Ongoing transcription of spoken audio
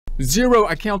Xero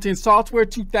Accounting Software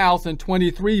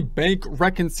 2023 Bank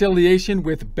Reconciliation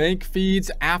with bank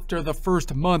feeds after the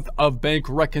first month of bank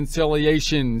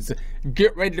reconciliations.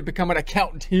 Get ready to become an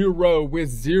accountant hero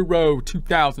with Xero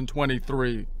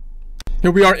 2023. Here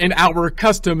we are in our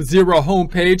custom Xero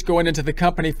homepage. Going into the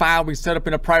company file we set up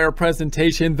in a prior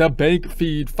presentation, the bank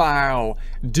feed file.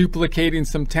 Duplicating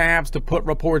some tabs to put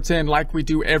reports in like we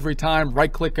do every time.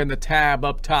 Right click on the tab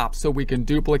up top so we can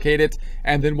duplicate it,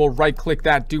 and then we'll right click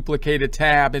that duplicated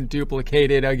tab and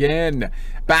duplicate it again.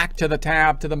 Back to the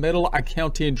tab to the middle,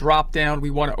 accounting drop down.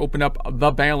 We want to open up the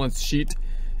balance sheet,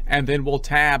 and then we'll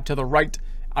tab to the right,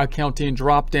 accounting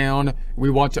drop down.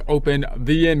 We want to open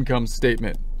the income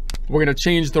statement. We're going to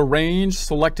change the range,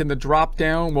 selecting the drop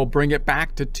down. We'll bring it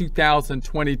back to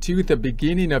 2022, the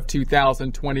beginning of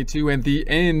 2022 and the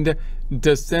end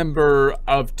December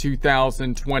of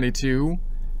 2022.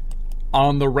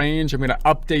 On the range, I'm going to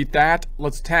update that.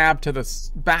 Let's tab to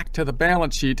the back to the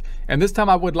balance sheet, and this time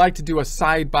I would like to do a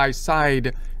side by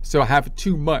side, so I have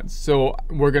 2 months. So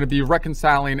we're going to be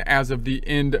reconciling as of the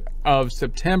end of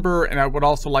September, and I would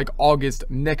also like August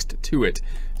next to it.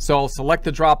 So I'll select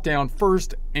the drop down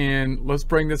first, and let's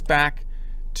bring this back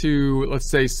to, let's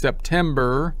say,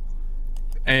 September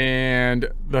and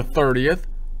the 30th,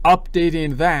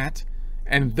 updating that.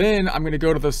 And then I'm going to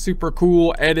go to the super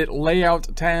cool edit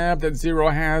layout tab that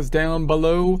Xero has down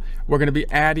below. We're going to be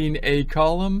adding a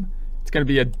column. It's going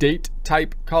to be a date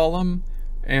type column.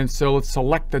 And so let's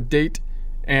select the date.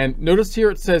 And notice here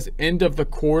it says end of the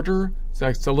quarter. So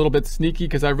it's a little bit sneaky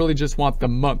because I really just want the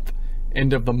month,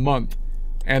 end of the month.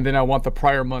 And then I want the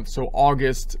prior month, so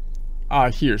August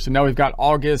here. So now we've got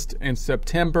August and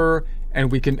September,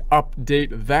 and we can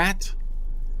update that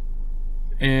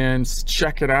and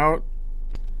check it out.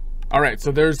 All right,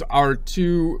 so there's our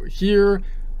two here.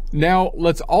 Now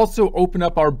let's also open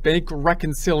up our bank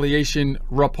reconciliation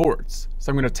reports. So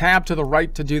I'm going to tab to the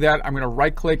right to do that. I'm going to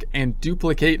right click and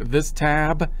duplicate this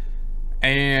tab.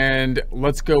 And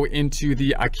let's go into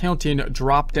the accounting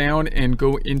drop down and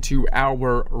go into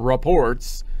our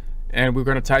reports. And we're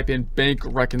going to type in bank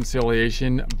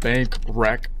reconciliation, bank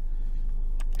rec.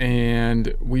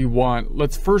 And we want,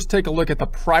 let's first take a look at the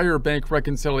prior bank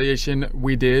reconciliation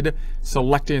we did,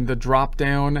 selecting the drop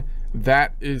down.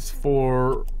 That is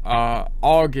for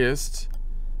August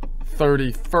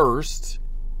 31st.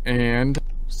 And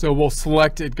so we'll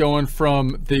select it going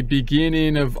from the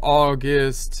beginning of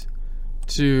August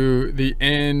to the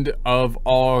end of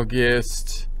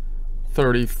August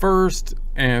 31st.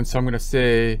 And so I'm going to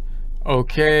say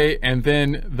okay, and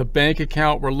then the bank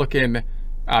account, we're looking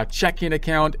checking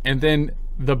account, and then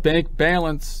the bank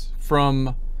balance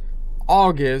from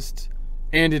August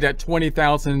ended at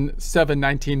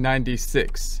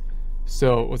 $20,719.96.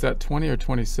 So was that 20 or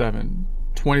 27?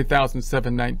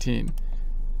 $20,719.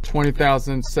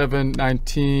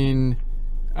 $20,719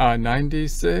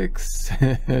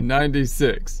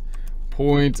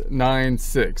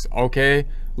 96.96. Okay,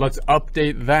 let's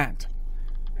update that.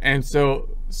 And so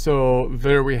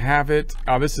there we have it.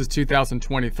 This is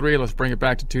 2023. Let's bring it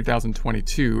back to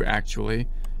 2022. Actually,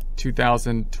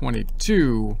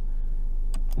 2022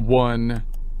 1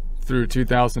 through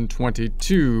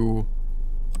 2022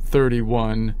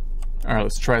 31. All right,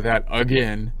 let's try that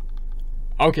again.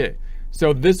 Okay,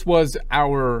 so this was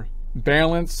our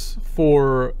balance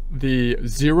for the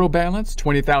Xero balance,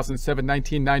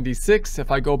 $20,719.96. If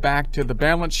I go back to the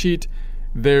balance sheet,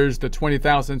 there's the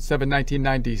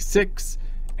 $20,719.96,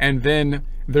 and then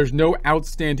there's no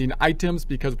outstanding items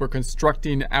because we're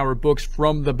constructing our books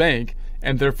from the bank,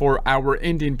 and therefore our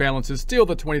ending balance is still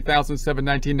the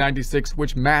 $20,719.96,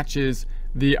 which matches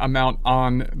the amount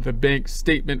on the bank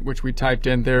statement, which we typed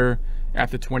in there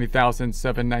at the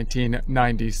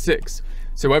 $20,719.96.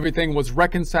 So everything was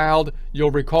reconciled.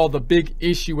 You'll recall the big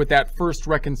issue with that first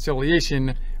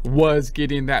reconciliation was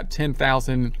getting that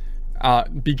 10,000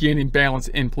 beginning balance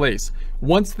in place.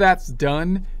 Once that's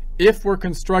done, if we're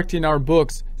constructing our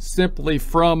books simply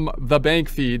from the bank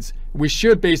feeds, we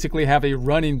should basically have a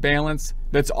running balance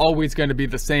that's always going to be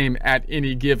the same at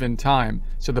any given time.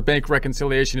 So the bank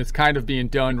reconciliation is kind of being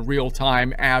done real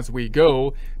time as we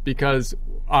go, because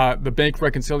the bank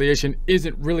reconciliation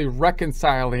isn't really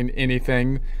reconciling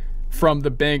anything from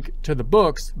the bank to the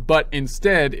books, but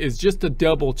instead is just a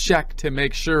double check to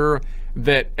make sure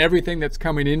that everything that's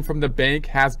coming in from the bank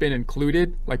has been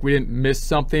included, like we didn't miss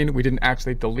something, we didn't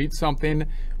actually delete something,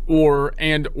 or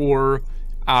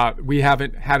we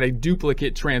haven't had a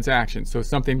duplicate transaction. So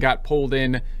something got pulled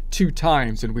in 2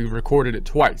 times and we recorded it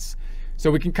twice. So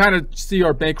we can kind of see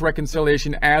our bank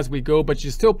reconciliation as we go, but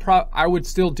you still I would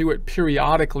still do it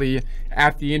periodically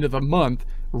at the end of the month,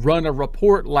 run a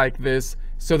report like this,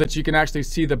 so that you can actually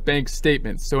see the bank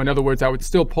statements. So in other words, I would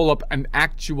still pull up an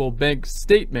actual bank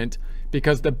statement,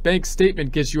 because the bank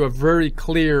statement gives you a very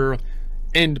clear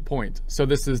end point. So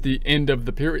this is the end of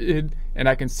the period, and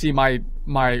I can see my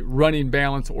running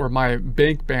balance or my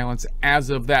bank balance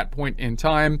as of that point in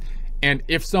time. And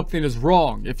if something is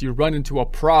wrong, if you run into a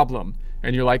problem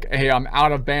and you're like, hey, I'm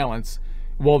out of balance,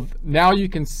 well, now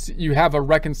you have a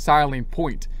reconciling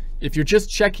point. If you're just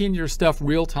checking your stuff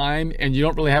real time and you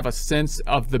don't really have a sense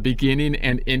of the beginning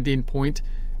and ending point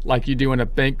like you do in a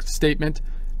bank statement,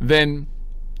 then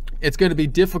it's going to be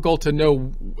difficult to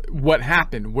know what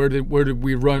happened. Where did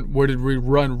we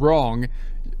run wrong?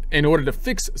 In order to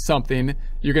fix something,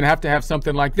 you're going to have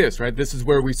something like this, right? This is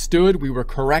where we stood. We were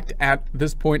correct at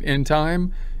this point in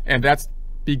time, and that's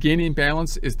beginning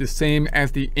balance is the same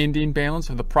as the ending balance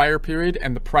of the prior period,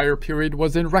 and the prior period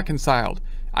was then reconciled.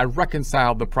 I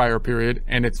reconciled the prior period,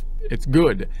 and it's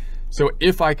good. So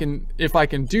if I can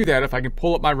do that, if I can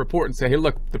pull up my report and say, hey,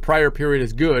 look, the prior period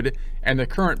is good and the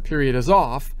current period is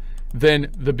off,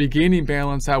 then the beginning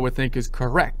balance I would think is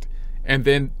correct. And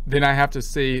then I have to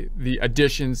say the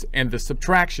additions and the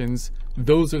subtractions.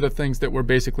 Those are the things that we're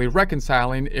basically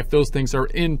reconciling. If those things are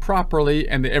in properly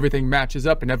and everything matches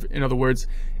up, and in other words,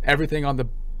 everything on the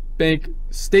bank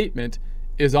statement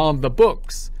is on the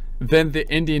books, then the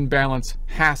ending balance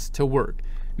has to work.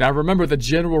 Now remember, the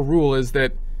general rule is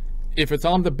that if it's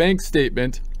on the bank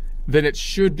statement, then it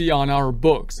should be on our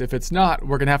books. If it's not,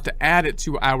 we're gonna have to add it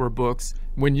to our books.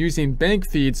 When using bank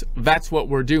feeds, that's what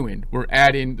we're doing. We're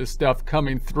adding the stuff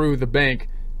coming through the bank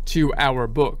to our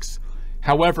books.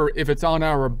 However, if it's on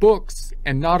our books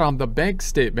and not on the bank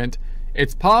statement,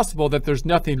 it's possible that there's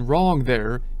nothing wrong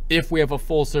there if we have a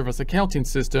full service accounting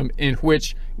system in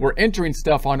which we're entering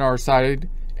stuff on our side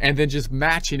and then just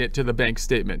matching it to the bank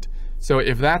statement. So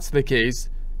if that's the case,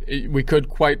 we could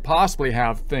quite possibly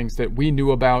have things that we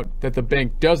knew about that the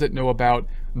bank doesn't know about.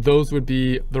 Those would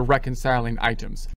be the reconciling items.